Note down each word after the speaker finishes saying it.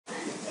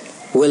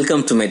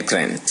Welcome to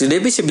MedCrime. Today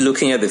we should be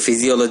looking at the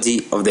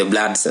physiology of the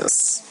blood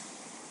cells.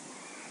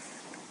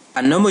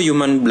 A normal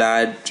human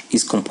blood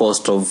is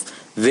composed of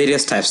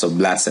various types of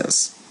blood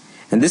cells.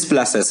 And these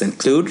blood cells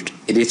include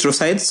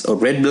erythrocytes or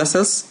red blood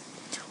cells,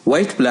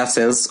 white blood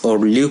cells or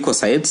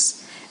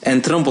leukocytes,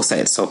 and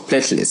thrombocytes or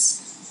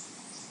platelets.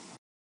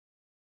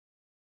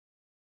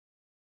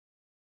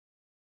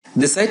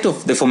 The site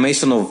of the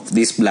formation of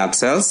these blood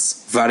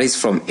cells varies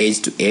from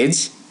age to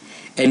age,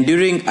 and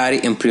during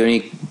early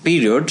embryonic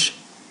period,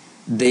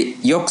 the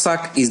yolk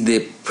sac is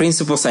the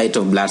principal site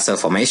of blood cell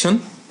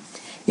formation.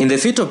 In the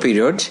fetal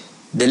period,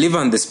 the liver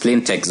and the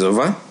spleen takes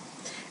over,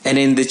 and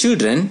in the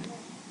children,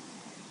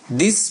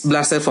 this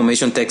blood cell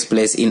formation takes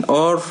place in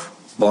all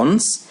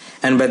bones,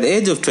 and by the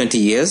age of 20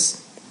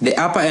 years, the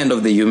upper end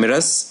of the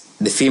humerus,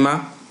 the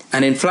femur,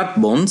 and in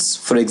flat bones,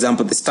 for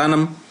example the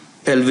sternum,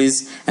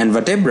 pelvis, and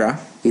vertebra,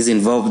 is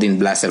involved in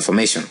blood cell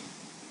formation.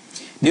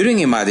 During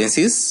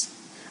emergencies,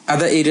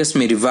 other areas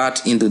may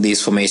revert into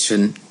this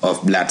formation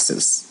of blood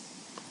cells.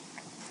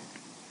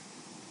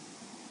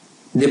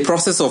 The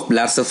process of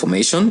blood cell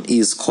formation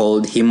is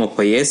called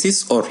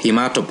hemopoiesis or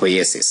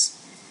hematopoiesis.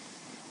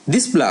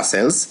 These blood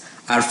cells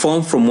are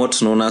formed from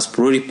what's known as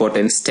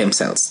pluripotent stem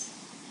cells.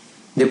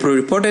 The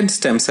pluripotent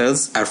stem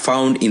cells are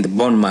found in the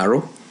bone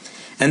marrow,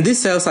 and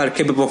these cells are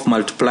capable of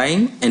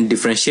multiplying and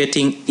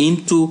differentiating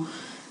into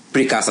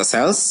precursor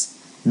cells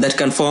that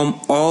can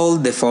form all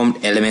the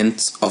formed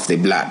elements of the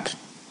blood.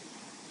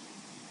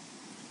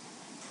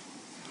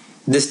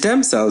 The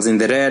stem cells in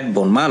the red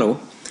bone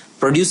marrow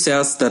produce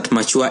cells that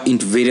mature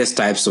into various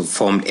types of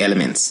formed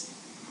elements.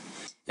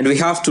 And we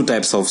have two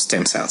types of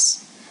stem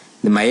cells,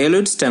 the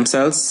myeloid stem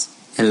cells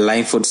and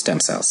lymphoid stem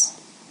cells.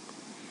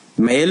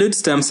 The myeloid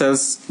stem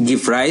cells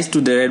give rise to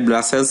the red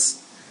blood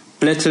cells,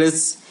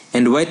 platelets,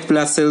 and white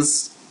blood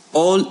cells,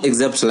 all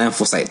except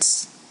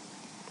lymphocytes.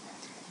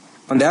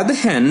 On the other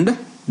hand,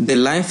 the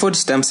lymphoid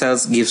stem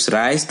cells gives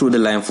rise to the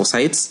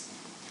lymphocytes.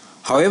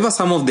 However,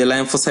 some of the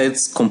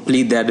lymphocytes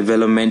complete their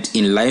development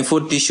in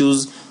lymphoid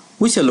tissues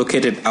which are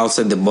located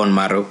outside the bone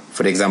marrow,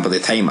 for example the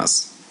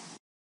thymus.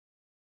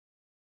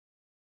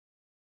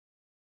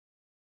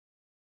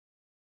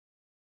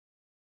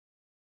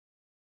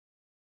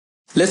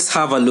 Let's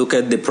have a look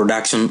at the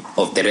production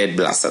of the red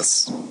blood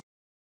cells.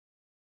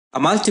 A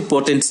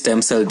multipotent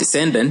stem cell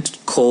descendant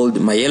called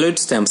myeloid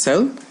stem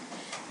cell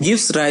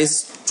gives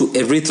rise to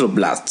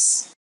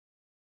erythroblasts.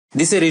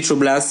 These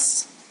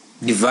erythroblasts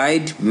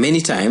divide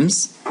many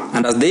times,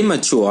 and as they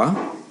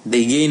mature,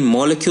 they gain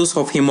molecules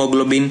of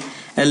hemoglobin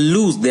and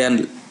lose their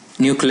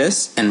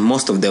nucleus and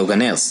most of the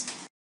organelles.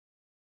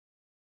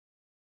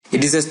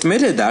 It is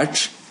estimated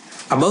that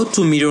about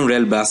 2 million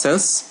red blood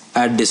cells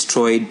are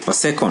destroyed per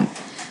second.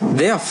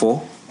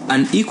 Therefore,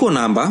 an equal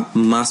number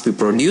must be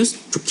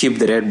produced to keep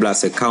the red blood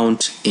cell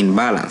count in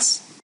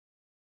balance.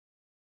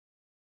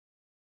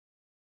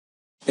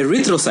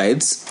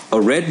 Erythrocytes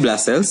or red blood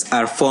cells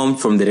are formed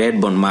from the red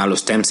bone marrow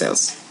stem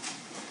cells.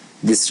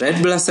 These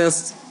red blood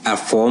cells are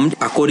formed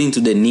according to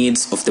the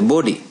needs of the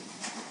body.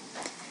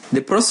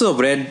 The process of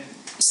red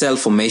cell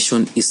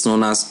formation is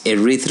known as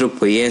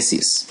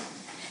erythropoiesis,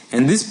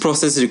 and this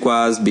process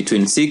requires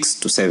between 6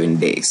 to 7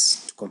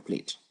 days to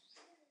complete.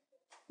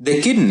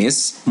 The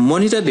kidneys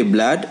monitor the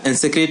blood and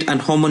secrete an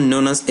hormone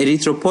known as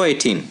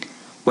erythropoietin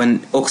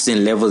when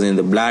oxygen levels in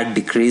the blood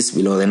decrease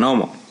below the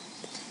normal.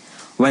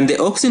 When the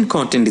oxygen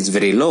content is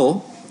very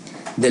low,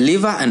 the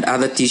liver and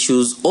other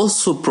tissues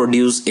also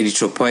produce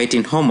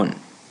erythropoietin hormone.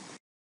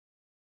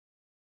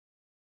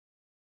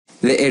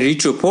 The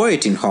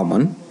erythropoietin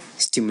hormone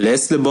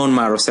stimulates the bone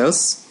marrow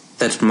cells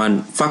that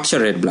manufacture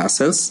red blood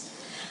cells,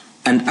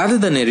 and other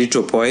than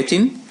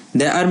erythropoietin,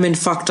 there are many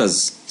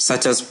factors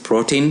such as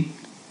protein,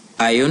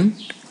 iron,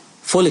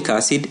 folic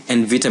acid,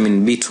 and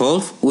vitamin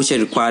B12 which are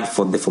required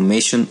for the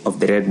formation of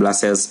the red blood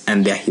cells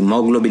and their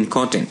hemoglobin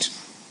content.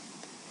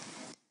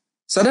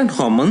 Certain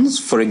hormones,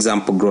 for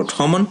example growth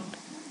hormone,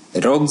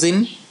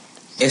 thyroxine,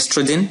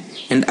 estrogen,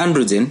 and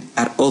androgen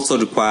are also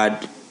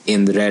required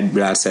in the red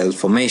blood cell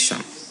formation.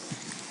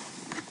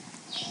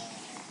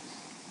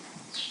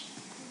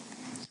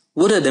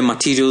 What are the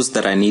materials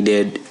that are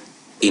needed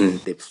in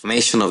the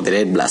formation of the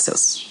red blood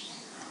cells?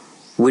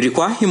 We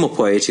require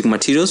hemopoietic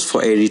materials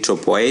for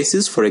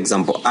erythropoiesis, for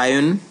example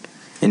iron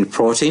and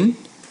protein,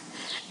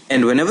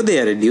 and whenever they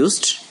are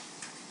reduced,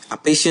 a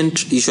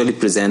patient usually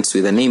presents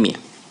with anemia.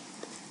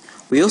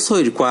 We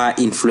also require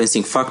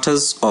influencing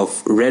factors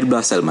of red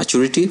blood cell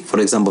maturity, for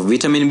example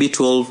vitamin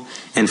B12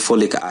 and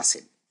folic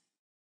acid.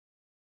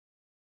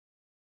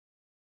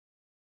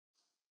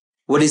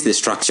 What is the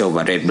structure of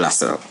a red blood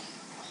cell?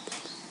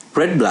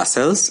 Red blood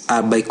cells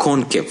are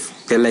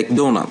biconcave, they're like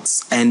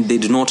donuts, and they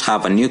do not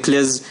have a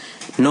nucleus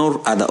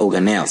nor other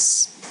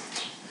organelles.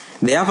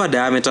 They have a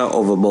diameter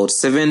of about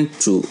 7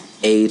 to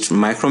 8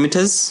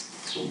 micrometers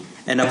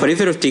and a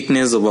peripheral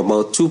thickness of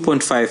about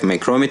 2.5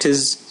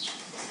 micrometers.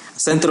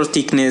 Central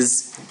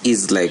thickness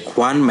is like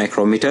 1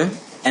 micrometer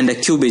and the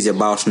cube is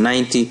about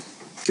 90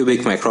 cubic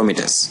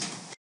micrometers.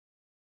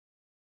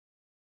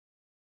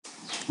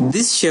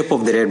 This shape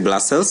of the red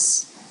blood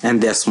cells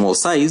and their small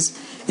size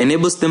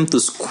enables them to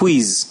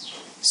squeeze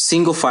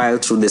single file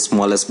through the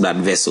smallest blood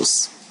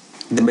vessels.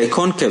 The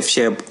biconcave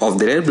shape of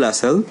the red blood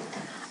cell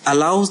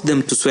allows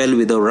them to swell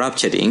without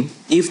rupturing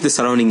if the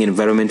surrounding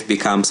environment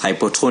becomes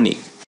hypotonic.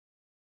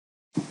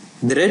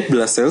 The red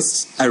blood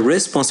cells are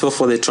responsible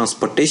for the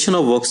transportation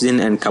of oxygen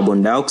and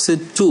carbon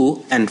dioxide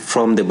to and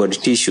from the body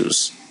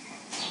tissues.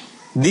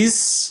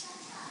 This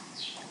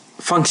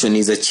function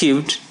is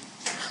achieved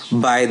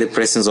by the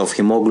presence of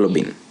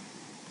hemoglobin.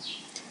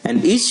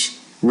 And each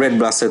red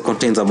blood cell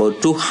contains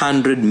about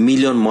 200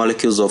 million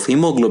molecules of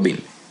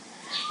hemoglobin.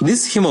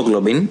 This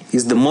hemoglobin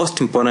is the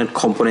most important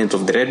component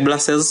of the red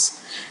blood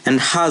cells and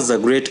has a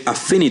great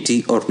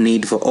affinity or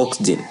need for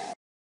oxygen.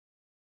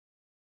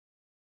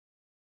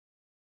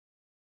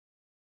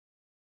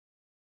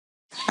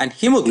 And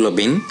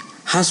hemoglobin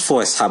has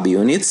 4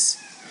 subunits,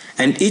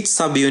 and each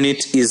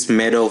subunit is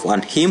made of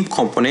an heme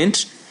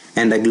component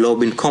and a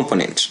globin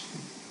component.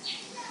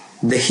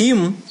 The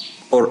heme,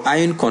 or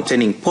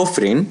iron-containing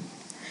porphyrin,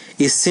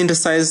 is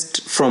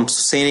synthesized from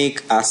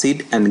succinic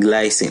acid and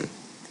glycine.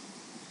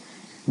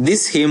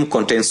 This heme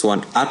contains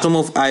 1 atom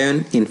of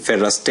iron in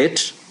ferrous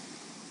state,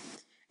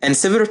 and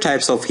several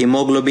types of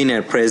hemoglobin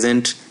are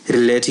present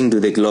relating to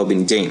the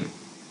globin gene.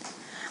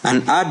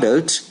 An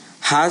adult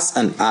has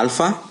an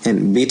alpha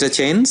and beta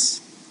chains,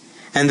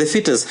 and the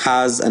fetus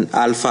has an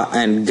alpha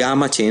and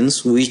gamma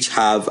chains which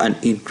have an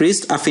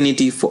increased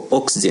affinity for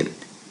oxygen.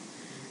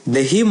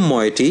 The heme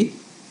moiety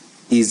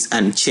is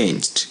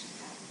unchanged.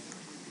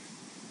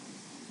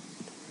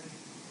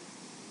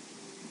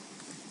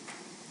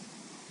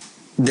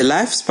 The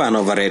lifespan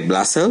of a red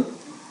blood cell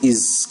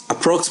is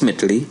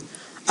approximately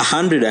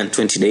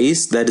 120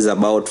 days, that is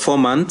about 4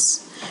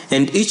 months,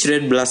 and each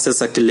red blood cell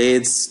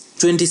circulates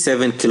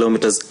 27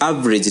 kilometers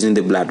average in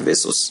the blood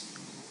vessels.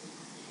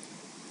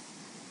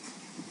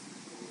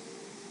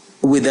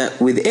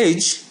 With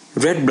age,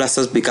 red blood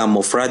cells become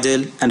more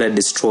fragile and are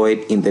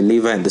destroyed in the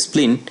liver and the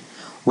spleen,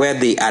 where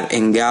they are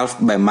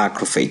engulfed by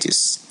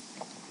macrophages.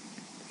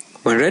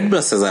 When red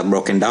blood cells are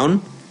broken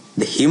down,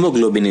 the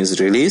hemoglobin is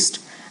released,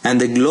 and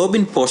the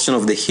globin portion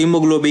of the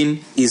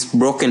hemoglobin is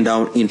broken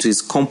down into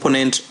its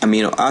component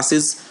amino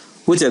acids,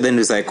 which are then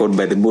recycled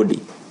by the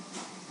body.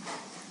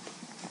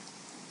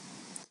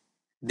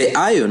 The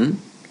iron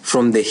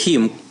from the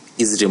heme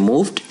is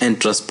removed and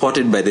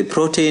transported by the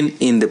protein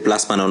in the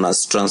plasma known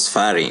as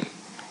transferrin.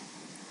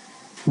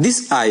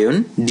 This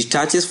iron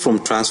detaches from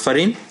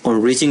transferrin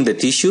on reaching the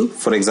tissue,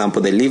 for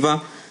example the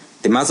liver,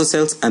 the mast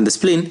cells and the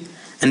spleen,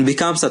 and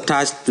becomes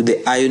attached to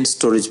the iron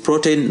storage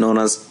protein known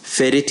as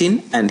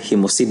ferritin and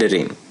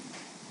hemosiderin.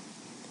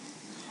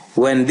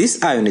 When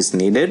this iron is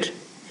needed,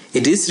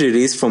 it is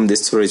released from the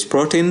storage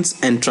proteins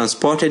and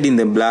transported in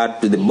the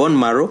blood to the bone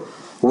marrow,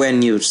 where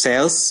new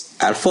cells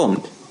are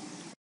formed.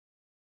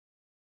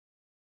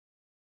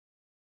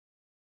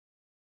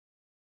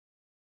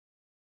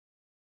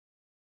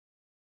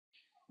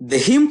 The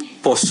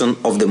heme portion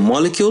of the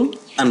molecule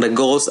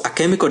undergoes a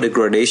chemical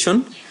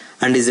degradation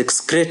and is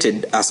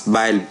excreted as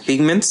bile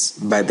pigments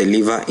by the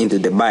liver into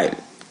the bile.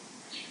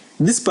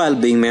 These bile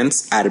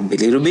pigments are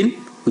bilirubin,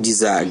 which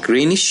is a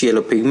greenish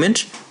yellow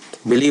pigment,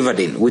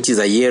 biliverdin, which is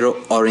a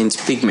yellow-orange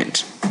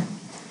pigment.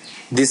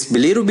 This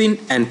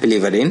bilirubin and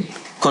biliverdin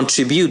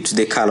contribute to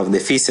the color of the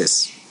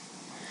feces.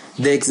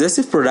 The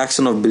excessive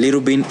production of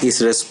bilirubin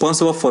is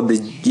responsible for the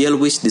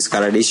yellowish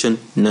discoloration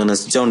known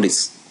as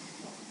jaundice.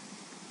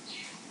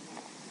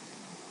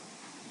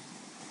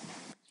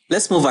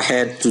 Let's move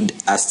ahead to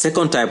a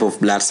second type of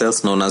blood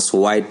cells known as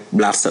white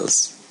blood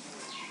cells.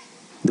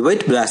 The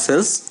white blood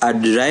cells are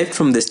derived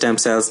from the stem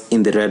cells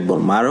in the red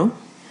bone marrow.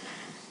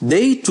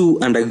 They too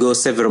undergo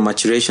several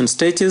maturation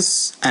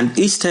stages, and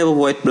each type of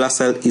white blood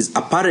cell is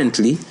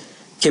apparently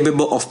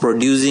capable of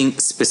producing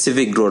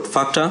specific growth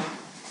factor,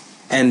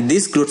 and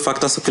this growth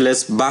factor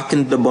circulates back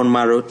into the bone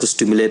marrow to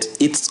stimulate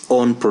its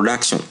own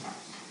production.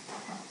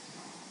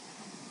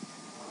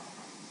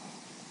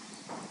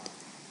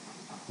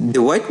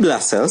 The white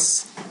blood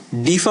cells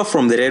differ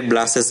from the red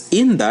blood cells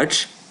in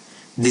that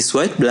these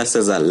white blood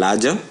cells are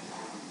larger,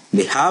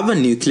 they have a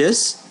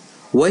nucleus,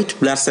 white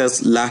blood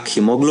cells lack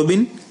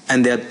hemoglobin,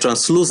 and they are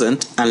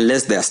translucent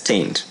unless they are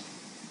stained.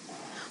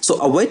 So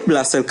a white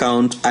blood cell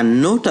count are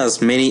not as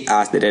many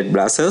as the red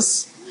blood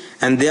cells,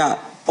 and they are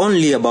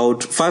only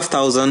about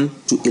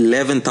 5,000 to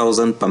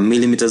 11,000 per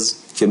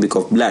millimeters cubic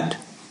of blood.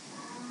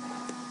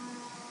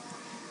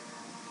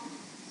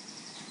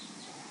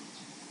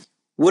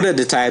 What are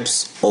the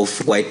types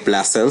of white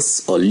blood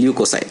cells or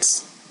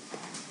leukocytes?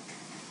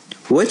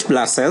 White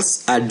blood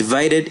cells are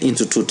divided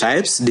into 2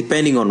 types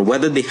depending on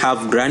whether they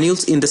have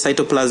granules in the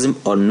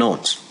cytoplasm or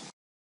not.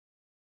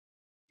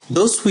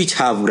 Those which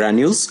have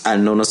granules are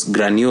known as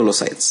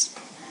granulocytes,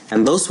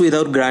 and those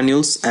without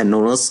granules are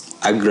known as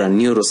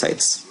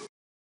agranulocytes.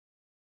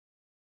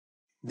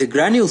 The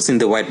granules in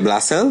the white blood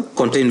cell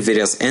contain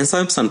various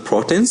enzymes and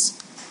proteins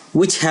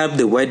which help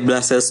the white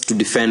blood cells to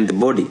defend the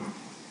body.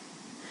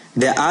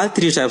 There are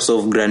 3 types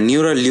of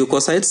granular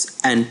leukocytes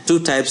and 2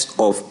 types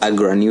of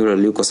agranular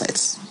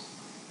leukocytes.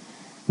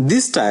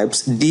 These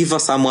types differ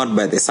somewhat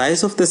by the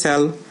size of the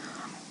cell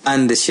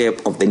and the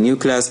shape of the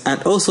nucleus,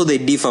 and also they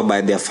differ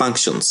by their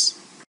functions.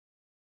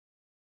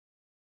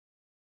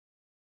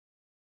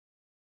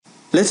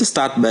 Let's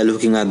start by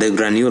looking at the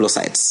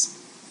granulocytes.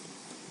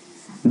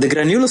 The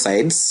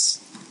granulocytes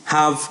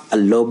have a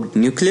lobed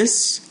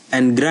nucleus,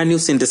 and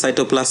granules in the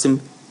cytoplasm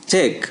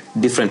take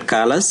different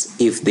colors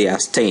if they are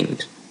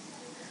stained.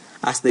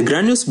 As the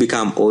granules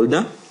become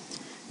older,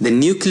 the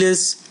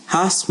nucleus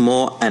has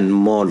more and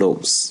more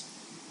lobes.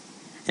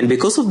 And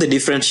because of the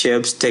different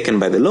shapes taken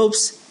by the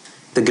lobes,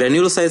 the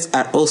granulocytes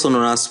are also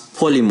known as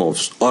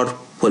polymorphs or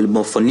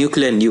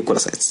polymorphonuclear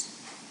nucleocytes.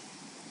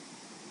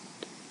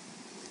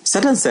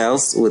 Certain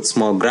cells with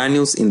small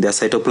granules in their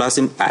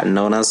cytoplasm are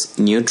known as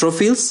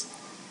neutrophils.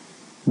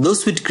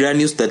 Those with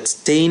granules that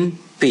stain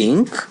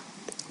pink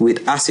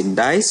with acid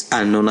dyes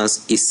are known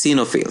as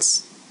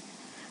eosinophils.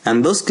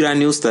 And those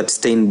granules that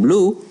stain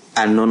blue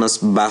are known as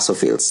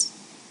basophils.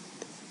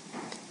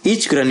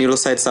 Each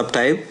granulocyte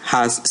subtype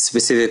has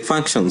specific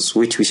functions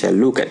which we shall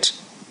look at.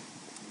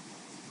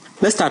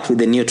 Let's start with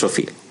the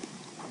neutrophil.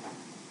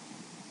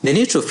 The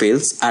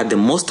neutrophils are the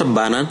most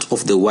abundant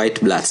of the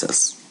white blood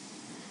cells.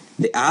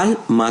 They are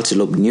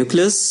multilobed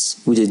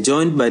nucleus which are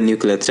joined by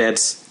nuclear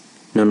threads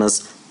known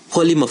as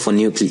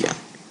polymorphonuclear.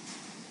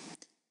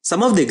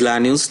 Some of the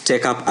granules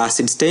take up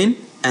acid stain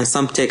and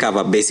some take up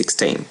a basic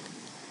stain.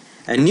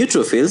 And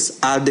neutrophils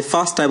are the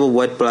first type of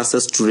white blood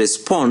cells to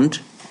respond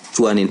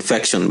to an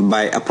infection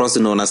by a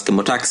process known as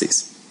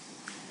chemotaxis.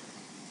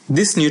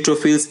 These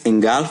neutrophils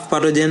engulf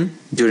pathogen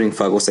during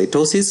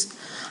phagocytosis.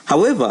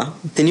 However,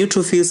 the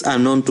neutrophils are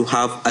known to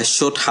have a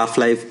short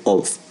half-life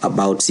of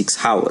about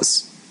 6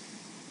 hours.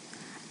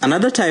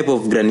 Another type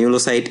of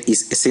granulocyte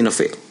is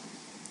eosinophil.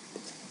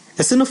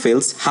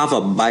 Eosinophils have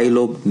a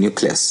bilobed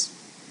nucleus.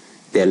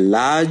 Their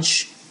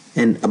large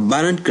and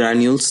abundant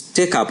granules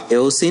take up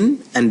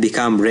eosin and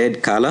become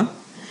red color,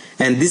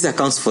 and this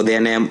accounts for their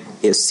name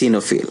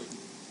eosinophil.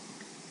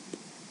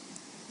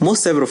 Among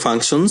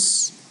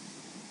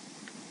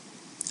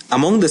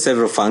the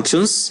several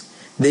functions,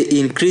 they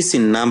increase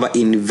in number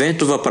in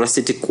event of a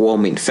parasitic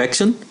worm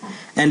infection,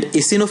 and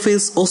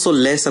eosinophils also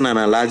lessen an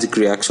allergic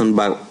reaction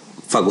by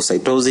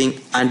phagocytosing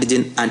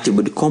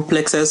antigen-antibody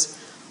complexes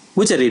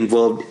which are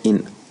involved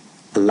in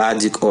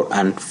allergic or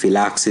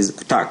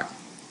anaphylaxis attack.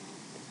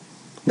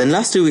 Then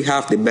lastly we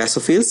have the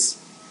basophils.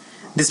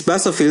 These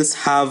basophils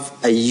have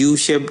a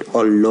U-shaped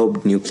or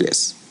lobed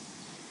nucleus.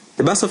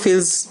 The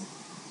basophils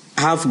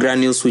have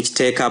granules which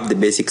take up the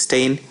basic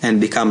stain and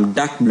become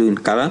dark blue in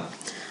color,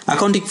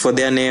 accounting for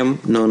their name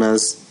known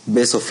as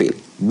basophil,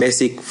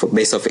 basic for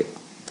basophil.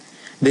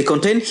 They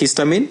contain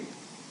histamine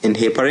and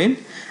heparin,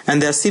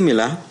 and they are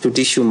similar to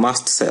tissue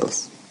mast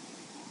cells.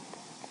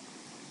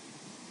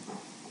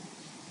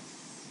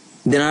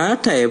 Then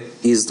another type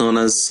is known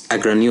as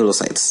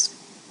agranulocytes.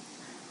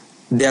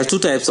 There are two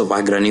types of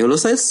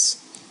agranulocytes,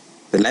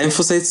 the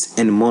lymphocytes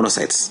and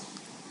monocytes.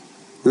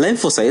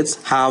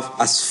 Lymphocytes have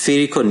a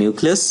spherical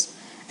nucleus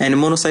and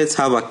monocytes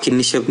have a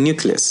kidney-shaped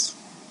nucleus.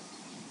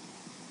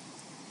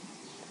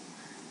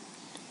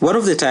 One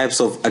of the types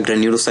of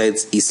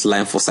agranulocytes is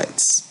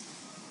lymphocytes.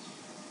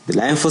 The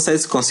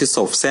lymphocytes consist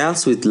of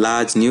cells with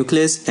large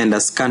nucleus and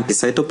a scanty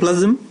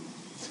cytoplasm,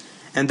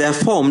 and they are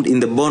formed in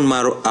the bone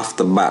marrow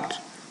after birth.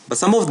 But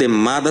some of the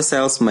mother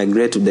cells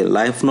migrate to the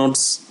lymph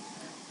nodes,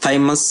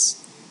 thymus,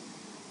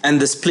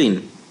 and the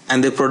spleen,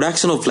 and the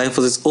production of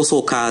lymphocytes also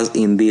occurs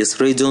in these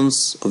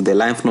regions of the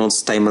lymph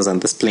nodes, thymus,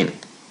 and the spleen.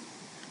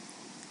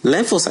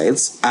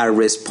 Lymphocytes are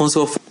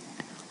responsible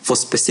for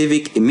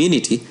specific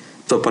immunity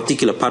to a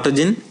particular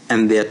pathogen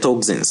and their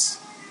toxins,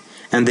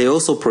 and they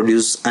also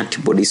produce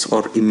antibodies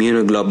or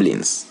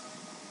immunoglobulins.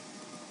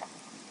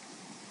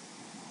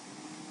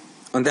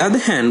 On the other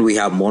hand, we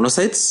have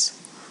monocytes,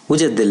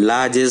 which are the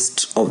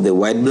largest of the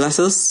white blood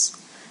cells.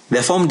 They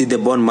are formed in the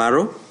bone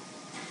marrow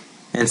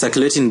and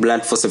circulate in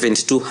blood for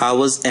 72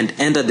 hours and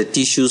enter the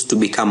tissues to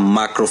become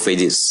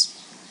macrophages.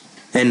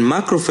 And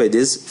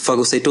macrophages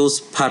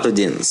phagocytose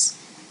pathogens,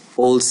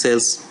 old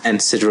cells,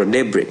 and cellular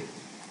debris.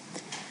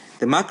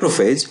 The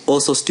macrophage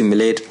also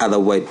stimulate other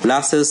white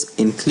blood cells,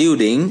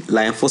 including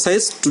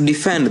lymphocytes, to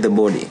defend the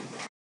body.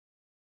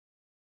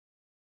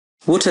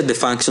 What are the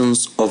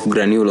functions of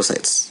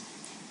granulocytes?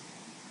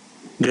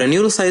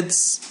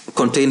 Granulocytes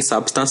contain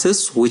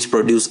substances which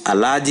produce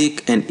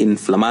allergic and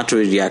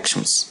inflammatory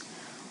reactions.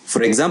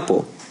 For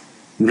example,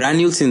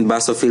 granules in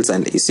basophils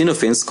and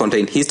eosinophils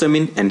contain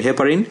histamine and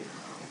heparin,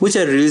 which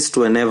are released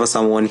whenever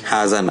someone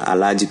has an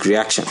allergic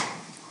reaction.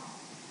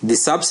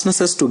 These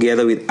substances,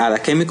 together with other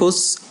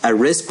chemicals, are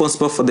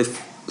responsible for the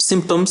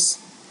symptoms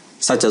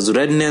such as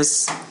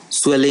redness,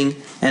 swelling,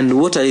 and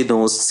watery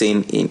nose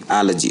seen in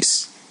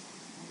allergies.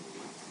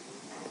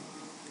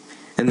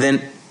 And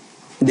then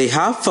they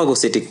have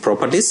phagocytic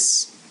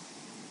properties.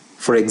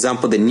 For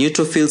example, the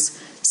neutrophils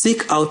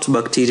seek out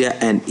bacteria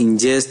and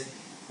ingest,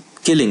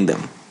 killing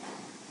them.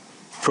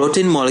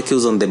 Protein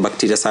molecules on the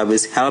bacteria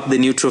surface help the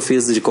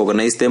neutrophils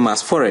recognize them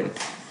as foreign.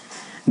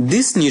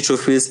 These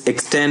neutrophils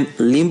extend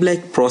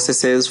limb-like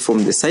processes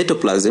from the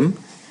cytoplasm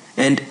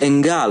and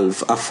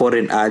engulf a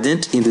foreign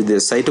agent into the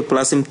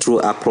cytoplasm through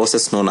a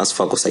process known as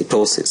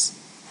phagocytosis.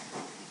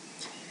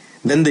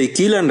 Then they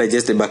kill and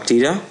digest the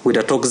bacteria with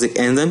a toxic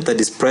enzyme that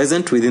is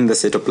present within the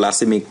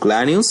cytoplasmic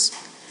granules,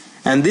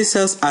 and these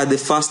cells are the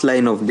first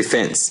line of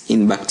defense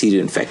in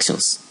bacterial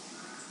infections.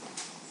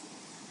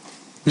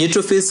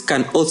 Neutrophils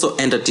can also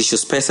enter tissue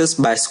spaces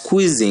by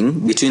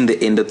squeezing between the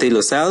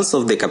endothelial cells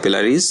of the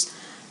capillaries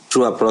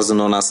through a process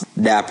known as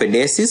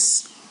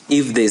diapedesis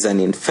if there is an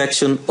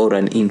infection or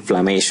an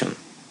inflammation.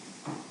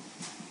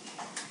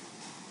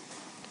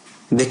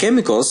 The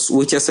chemicals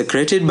which are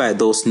secreted by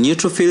those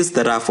neutrophils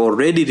that have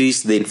already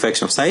reached the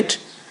infection site,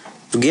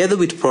 together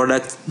with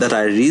products that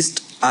are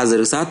released as a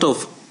result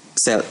of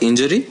cell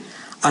injury,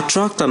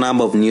 attract a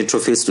number of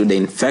neutrophils to the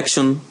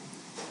infection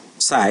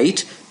site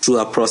through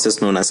a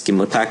process known as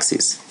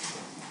chemotaxis.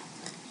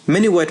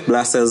 Many white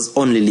blood cells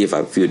only live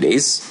a few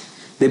days.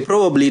 They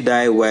probably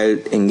die while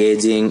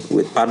engaging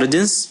with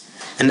pathogens,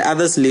 and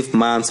others live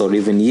months or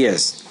even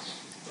years.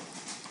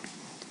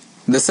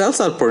 The cells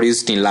are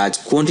produced in large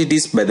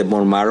quantities by the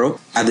bone marrow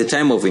at the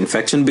time of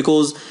infection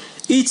because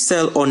each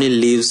cell only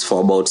lives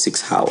for about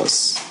 6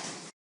 hours.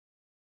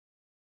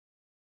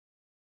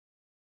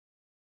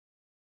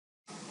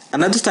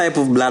 Another type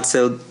of blood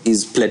cell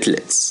is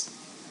platelets.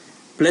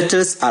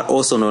 Platelets are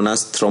also known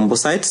as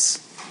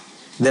thrombocytes.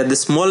 They are the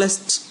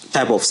smallest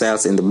type of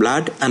cells in the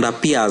blood and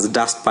appear as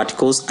dust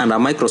particles under a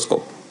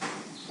microscope.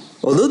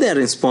 Although they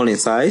are small in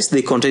size,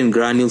 they contain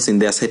granules in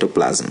their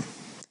cytoplasm.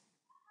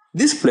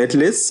 These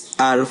platelets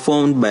are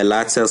formed by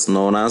large cells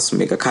known as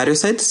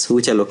megakaryocytes,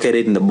 which are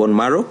located in the bone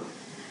marrow,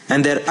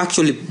 and they are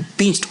actually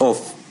pinched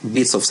off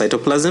bits of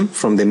cytoplasm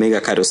from the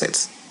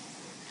megakaryocytes.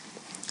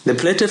 The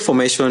platelet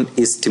formation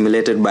is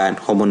stimulated by a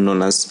hormone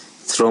known as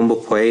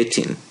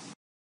thrombopoietin.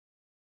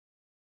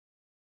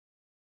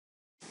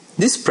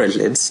 These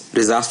platelets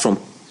result from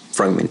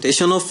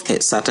fragmentation of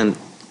certain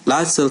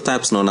large cell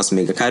types known as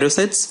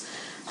megakaryocytes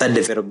that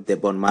develop the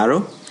bone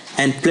marrow,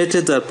 and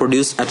platelets are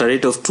produced at a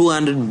rate of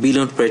 200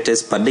 billion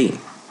platelets per day.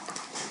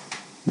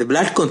 The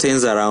blood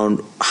contains around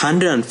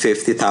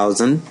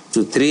 150,000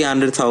 to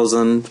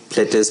 300,000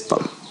 platelets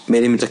per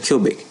millimeter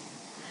cubic,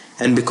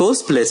 and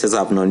because platelets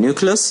have no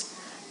nucleus,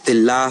 they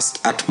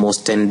last at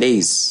most 10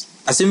 days,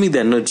 assuming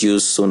they are not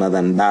used sooner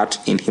than that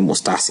in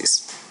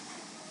hemostasis.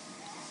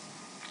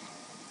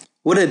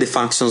 What are the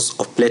functions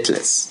of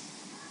platelets?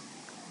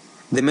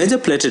 The major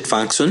platelet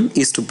function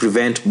is to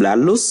prevent blood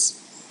loss,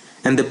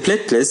 and the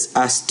platelets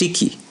are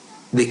sticky.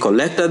 They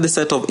collect at the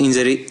site of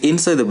injury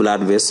inside the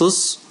blood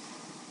vessels,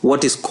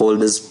 what is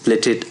called as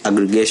platelet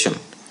aggregation.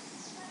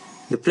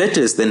 The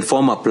platelets then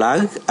form a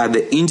plug at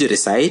the injury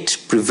site,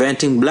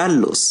 preventing blood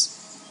loss.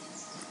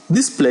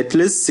 These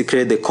platelets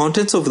secrete the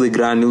contents of the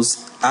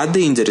granules at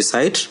the injury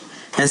site,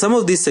 and some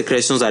of these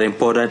secretions are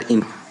important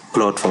in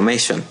clot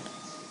formation.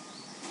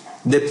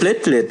 The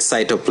platelet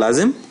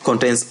cytoplasm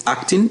contains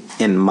actin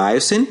and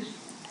myosin,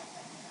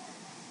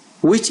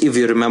 which, if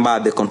you remember, are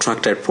the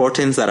contractile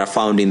proteins that are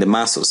found in the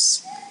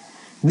muscles.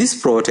 This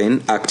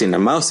protein, actin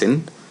and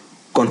myosin,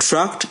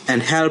 contract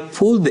and help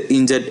pull the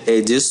injured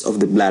edges of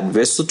the blood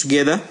vessel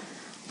together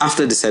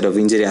after the site of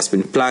injury has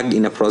been plugged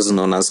in a process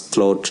known as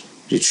clot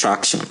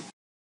retraction.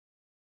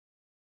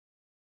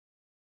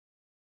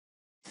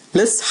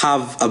 Let's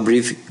have a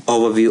brief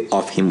overview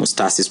of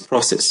hemostasis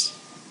process.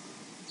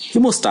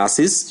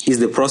 Hemostasis is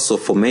the process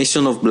of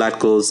formation of blood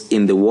clots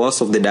in the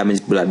walls of the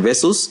damaged blood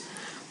vessels,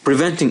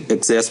 preventing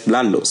excess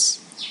blood loss.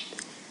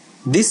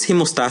 This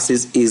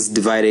hemostasis is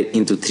divided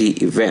into 3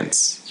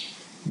 events: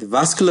 the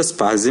vascular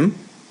spasm,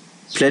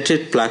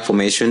 platelet plaque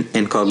formation,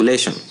 and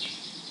coagulation.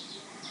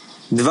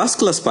 The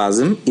vascular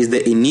spasm is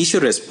the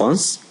initial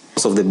response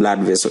of the blood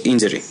vessel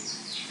injury.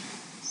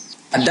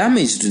 A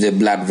damage to the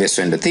blood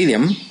vessel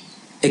endothelium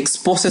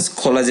exposes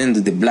collagen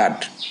to the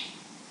blood.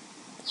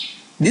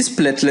 These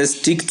platelets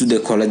stick to the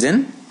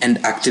collagen and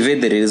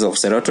activate the release of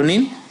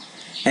serotonin,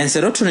 and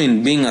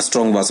serotonin, being a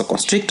strong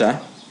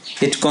vasoconstrictor,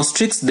 it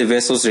constricts the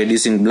vessels,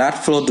 reducing blood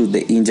flow to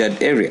the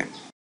injured area.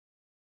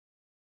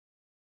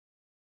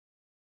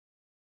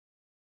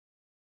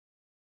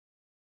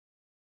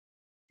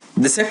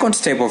 The second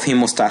step of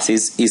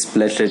hemostasis is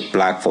platelet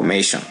plaque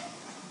formation.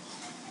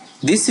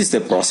 This is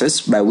the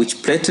process by which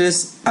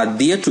platelets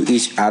adhere to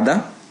each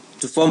other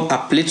to form a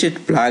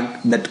platelet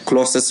plug that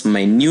closes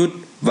minute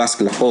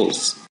vascular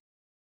holes.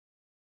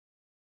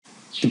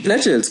 The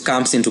platelets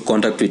comes into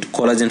contact with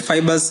collagen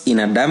fibers in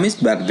a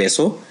damaged blood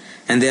vessel,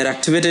 and they are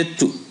activated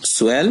to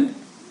swell,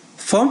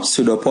 form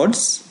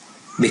pseudopods,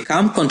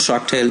 become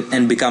contractile,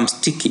 and become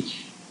sticky.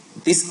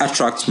 This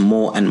attracts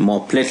more and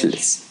more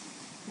platelets.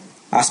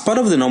 As part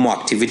of the normal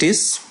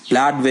activities,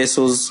 blood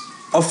vessels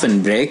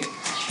often break,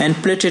 and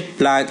platelet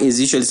plug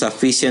is usually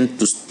sufficient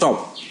to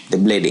stop the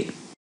bleeding.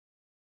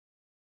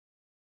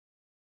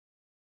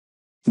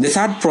 The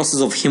third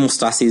process of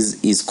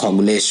hemostasis is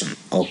coagulation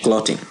or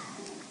clotting.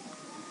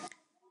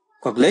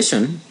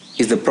 Coagulation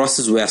is the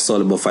process where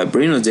soluble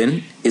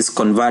fibrinogen is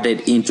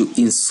converted into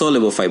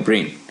insoluble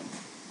fibrin.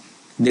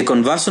 The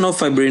conversion of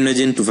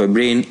fibrinogen to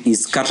fibrin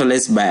is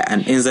catalyzed by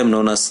an enzyme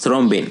known as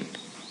thrombin.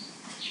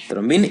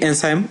 Thrombin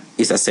enzyme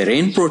is a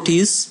serine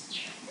protease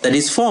that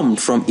is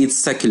formed from its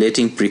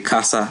circulating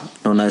precursor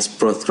known as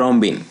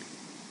prothrombin.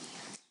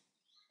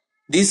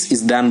 This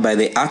is done by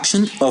the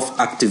action of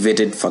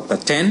activated factor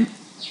 10,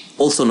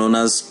 also known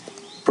as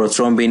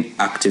prothrombin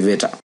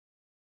activator.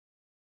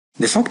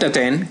 The factor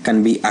 10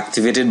 can be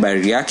activated by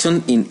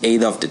reaction in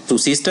either of the two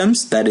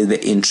systems, that is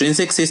the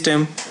intrinsic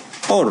system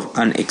or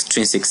an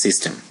extrinsic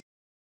system.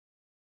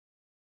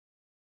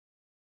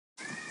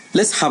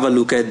 Let's have a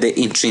look at the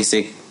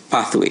intrinsic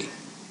pathway.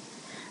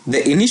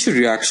 The initial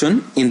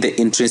reaction in the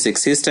intrinsic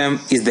system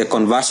is the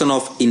conversion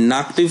of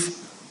inactive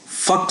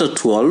factor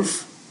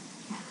 12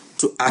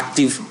 to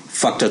active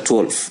factor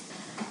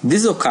 12.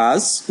 This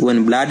occurs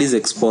when blood is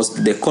exposed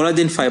to the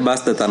collagen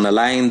fibers that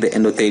underlie the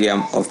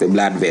endothelium of the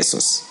blood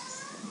vessels.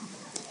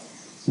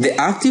 The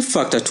active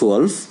factor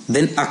 12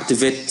 then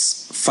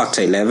activates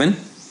factor 11,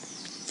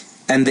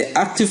 and the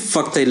active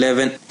factor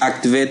 11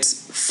 activates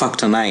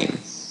factor 9.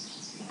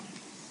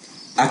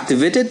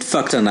 Activated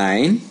factor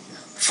 9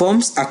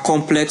 forms a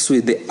complex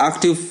with the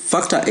active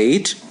factor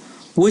 8,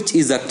 which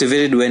is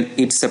activated when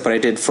it's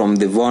separated from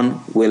the von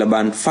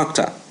Willebrand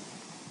factor.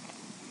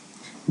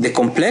 The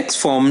complex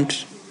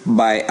formed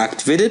by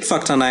activated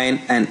factor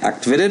 9 and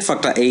activated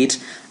factor 8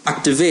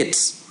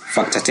 activates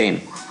factor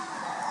 10.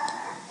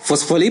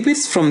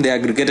 Phospholipids from the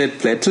aggregated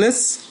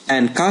platelets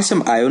and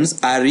calcium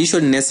ions are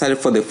usually necessary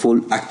for the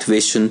full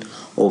activation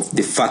of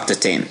the factor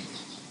 10.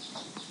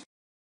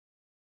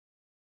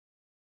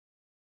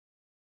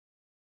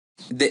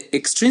 The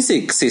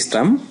extrinsic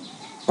system,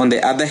 on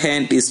the other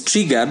hand, is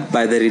triggered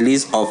by the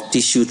release of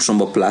tissue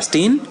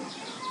thromboplastin,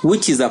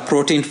 which is a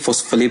protein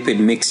phospholipid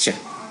mixture.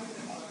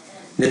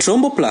 The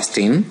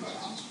thromboplastin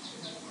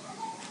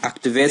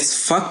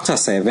activates factor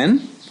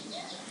 7.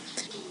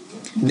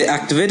 The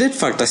activated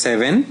factor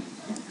 7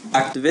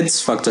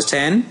 activates factor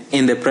 10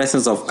 in the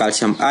presence of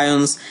calcium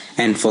ions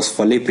and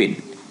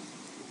phospholipid.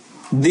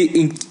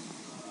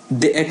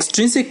 The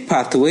extrinsic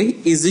pathway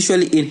is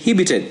usually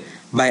inhibited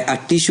by a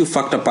tissue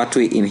factor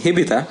pathway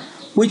inhibitor,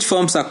 which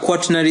forms a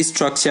quaternary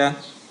structure.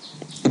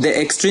 The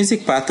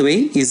extrinsic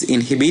pathway is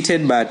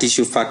inhibited by a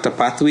tissue factor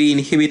pathway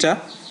inhibitor,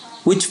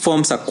 which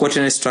forms a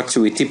quaternary structure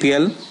with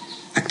TPL,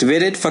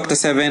 activated factor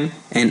 7,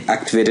 and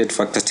activated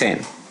factor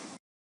 10.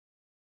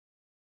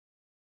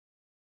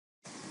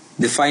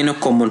 The final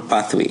common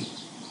pathway.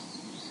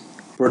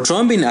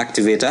 Prothrombin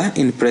activator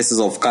in presence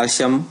of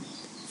calcium,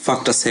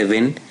 factor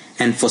 7,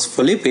 and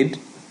phospholipid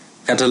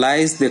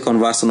catalyze the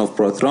conversion of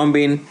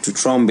prothrombin to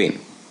thrombin.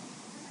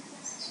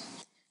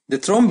 The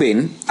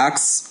thrombin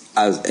acts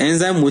as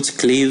enzyme which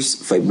cleaves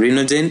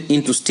fibrinogen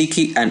into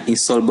sticky and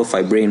insoluble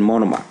fibrin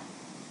monomer.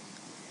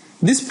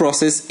 This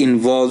process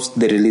involves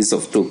the release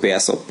of two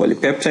pairs of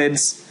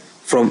polypeptides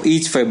from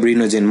each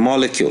fibrinogen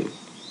molecule.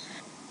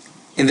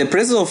 In the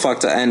presence of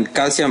factor and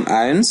calcium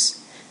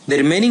ions, the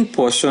remaining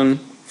portion,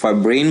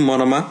 fibrin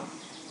monomer,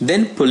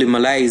 then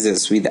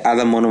polymerizes with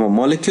other monomer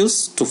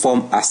molecules to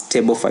form a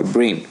stable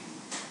fibrin.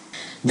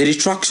 The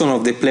retraction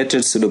of the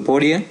platelet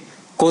pseudopodia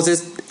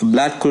causes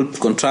blood clot to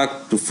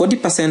contract to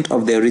 40%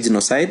 of the original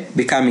site,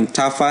 becoming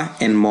tougher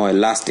and more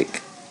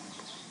elastic.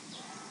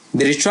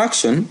 The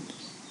retraction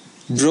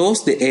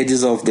draws the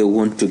edges of the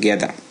wound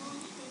together,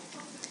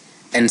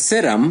 and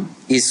serum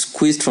is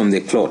squeezed from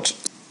the clot.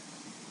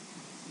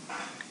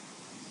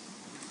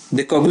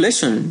 The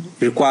coagulation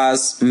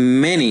requires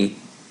many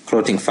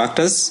clotting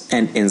factors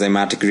and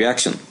enzymatic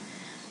reaction.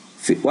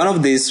 One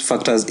of these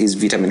factors is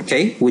vitamin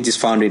K, which is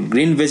found in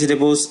green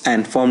vegetables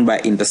and formed by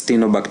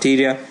intestinal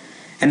bacteria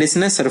and is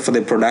necessary for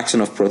the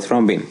production of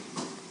prothrombin.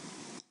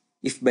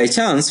 If by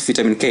chance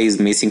vitamin K is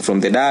missing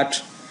from the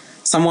diet,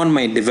 someone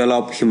might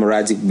develop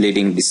hemorrhagic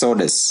bleeding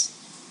disorders.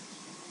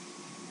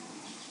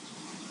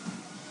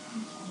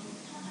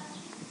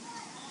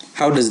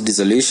 How does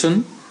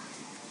dissolution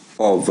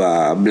of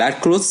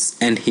blood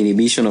clots and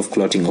inhibition of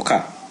clotting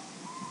occur?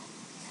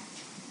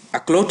 A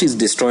clot is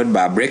destroyed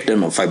by a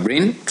breakdown of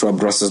fibrin through a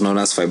process known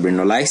as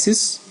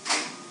fibrinolysis,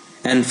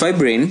 and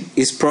fibrin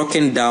is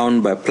broken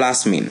down by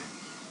plasmin.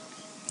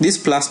 This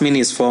plasmin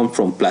is formed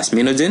from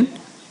plasminogen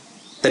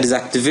that is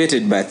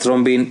activated by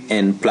thrombin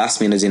and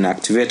plasminogen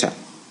activator.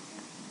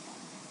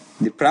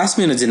 The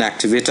plasminogen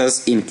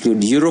activators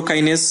include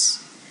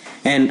urokinase,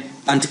 and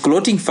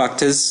anti-clotting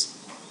factors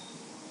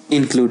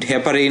include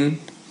heparin,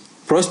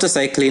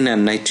 prostacyclin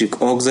and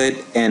nitric oxide,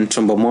 and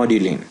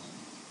thrombomodulin.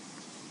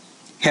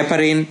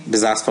 Heparin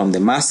dissolves from the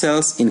mast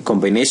cells in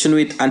combination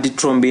with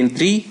antithrombin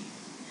 3,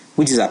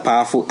 which is a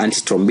powerful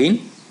antithrombin.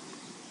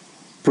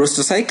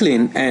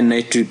 Prostacyclin and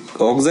nitric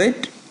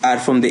oxide are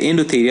from the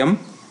endothelium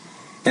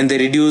and they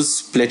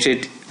reduce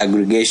platelet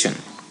aggregation.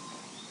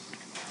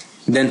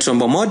 Then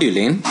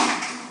thrombomodulin,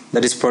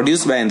 that is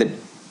produced by the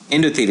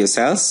endothelial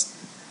cells,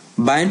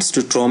 binds to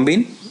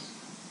thrombin,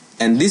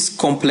 and this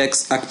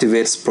complex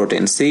activates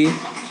protein C,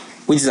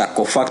 which is a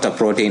cofactor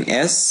protein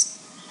S,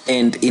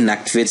 and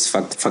inactivates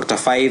factor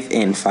 5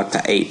 and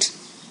factor 8.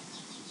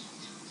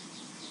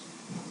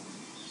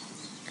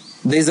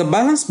 There is a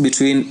balance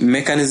between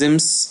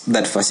mechanisms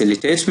that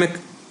facilitate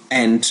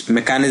and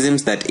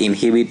mechanisms that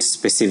inhibit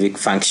specific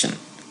function.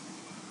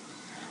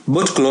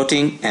 Both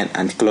clotting and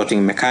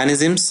anti-clotting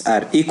mechanisms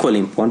are equally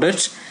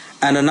important,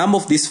 and a number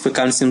of these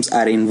mechanisms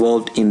are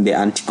involved in the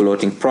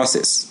anti-clotting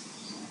process.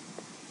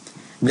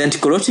 The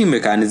anti-clotting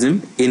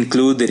mechanism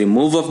include the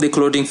removal of the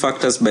clotting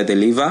factors by the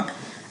liver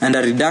and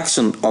a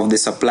reduction of the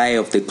supply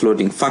of the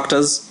clotting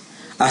factors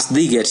as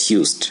they get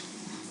used.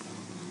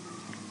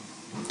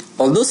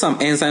 Although some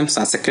enzymes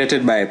are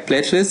secreted by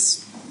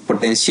platelets,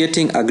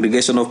 potentiating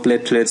aggregation of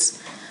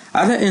platelets,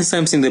 other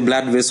enzymes in the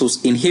blood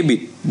vessels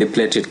inhibit the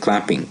platelet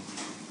clamping.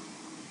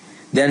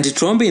 The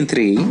antithrombin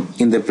 3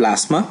 in the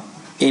plasma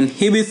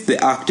inhibits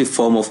the active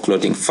form of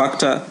clotting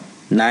factor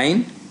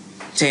 9,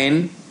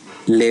 10,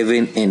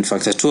 11, and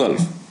factor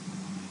 12.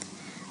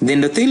 The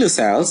endothelial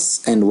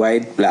cells and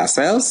white blood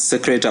cells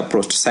secrete a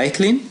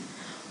prostacyclin,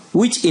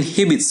 which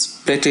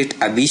inhibits platelet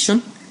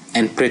adhesion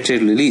and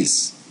platelet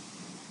release.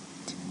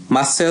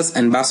 Mast cells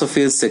and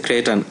basophils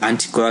secrete an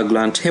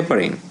anticoagulant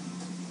heparin.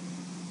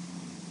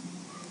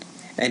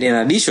 And in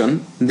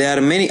addition, there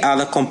are many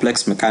other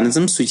complex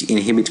mechanisms which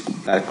inhibit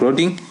blood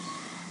clotting.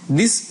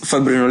 These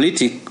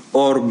fibrinolytic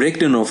or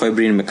breakdown of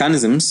fibrin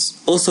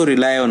mechanisms also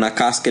rely on a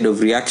cascade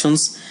of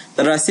reactions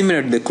that are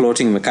similar to the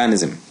clotting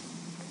mechanism.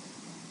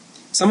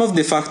 Some of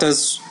the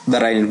factors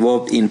that are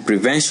involved in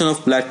prevention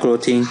of blood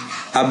clotting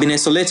have been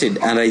isolated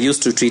and are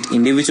used to treat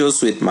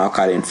individuals with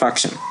myocardial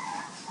infarction.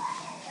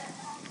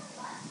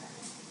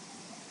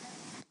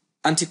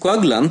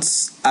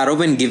 Anticoagulants are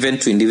often given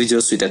to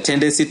individuals with a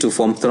tendency to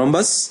form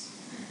thrombus,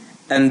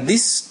 and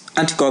these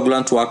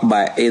anticoagulants work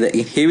by either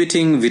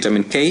inhibiting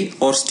vitamin K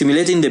or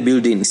stimulating the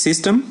building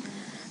system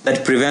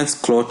that prevents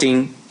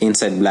clotting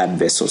inside blood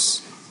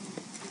vessels.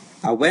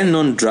 A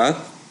well-known drug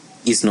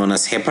is known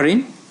as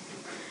heparin,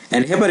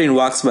 and heparin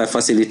works by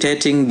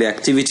facilitating the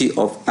activity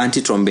of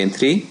antithrombin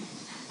 3,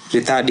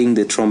 retarding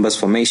the thrombus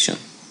formation.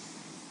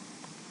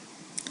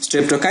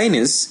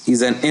 Streptokinase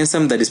is an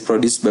enzyme that is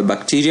produced by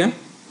bacteria,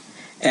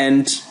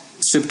 and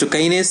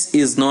streptokinase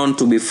is known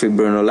to be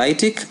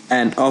fibrinolytic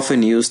and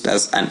often used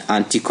as an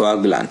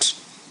anticoagulant.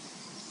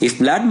 If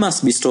blood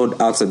must be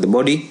stored outside the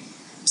body,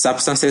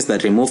 substances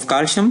that remove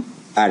calcium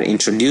are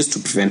introduced to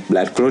prevent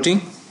blood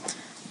clotting.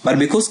 But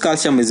because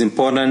calcium is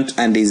important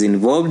and is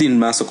involved in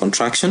muscle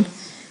contraction,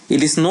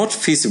 it is not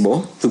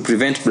feasible to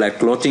prevent blood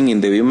clotting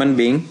in the human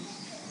being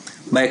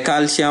by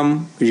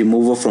calcium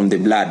removal from the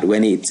blood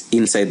when it's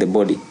inside the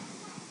body.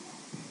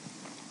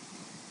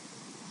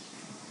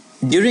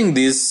 During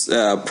this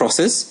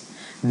process,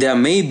 there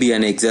may be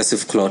an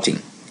excessive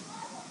clotting.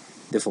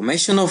 The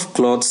formation of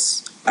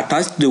clots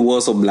attached to the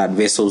walls of blood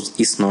vessels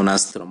is known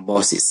as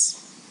thrombosis.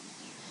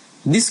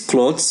 These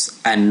clots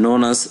are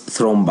known as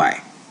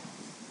thrombi.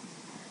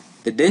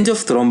 The danger of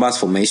thrombus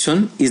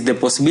formation is the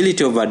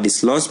possibility of a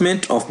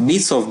dislodgement of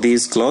bits of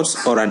these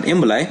clots or an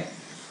emboli,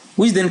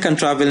 which then can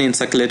travel in the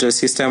circulatory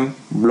system,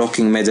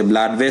 blocking major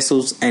blood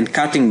vessels and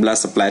cutting blood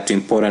supply to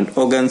important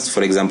organs,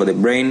 for example the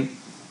brain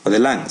or the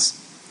lungs.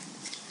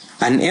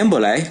 An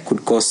emboli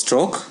could cause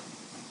stroke,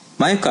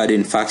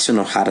 myocardial infarction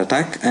or heart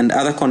attack, and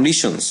other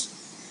conditions.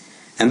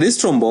 And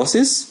this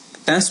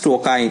thrombosis tends to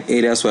occur in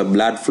areas where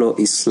blood flow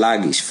is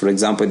sluggish, for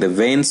example the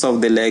veins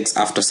of the legs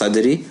after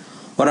surgery,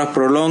 or a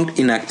prolonged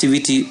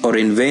inactivity, or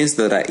in veins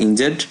that are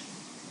injured,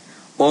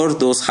 or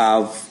those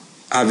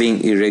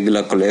having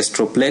irregular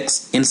cholesterol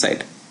plaques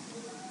inside.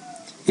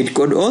 It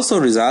could also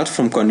result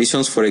from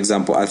conditions, for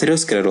example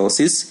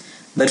atherosclerosis,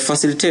 that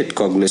facilitate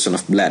coagulation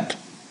of blood.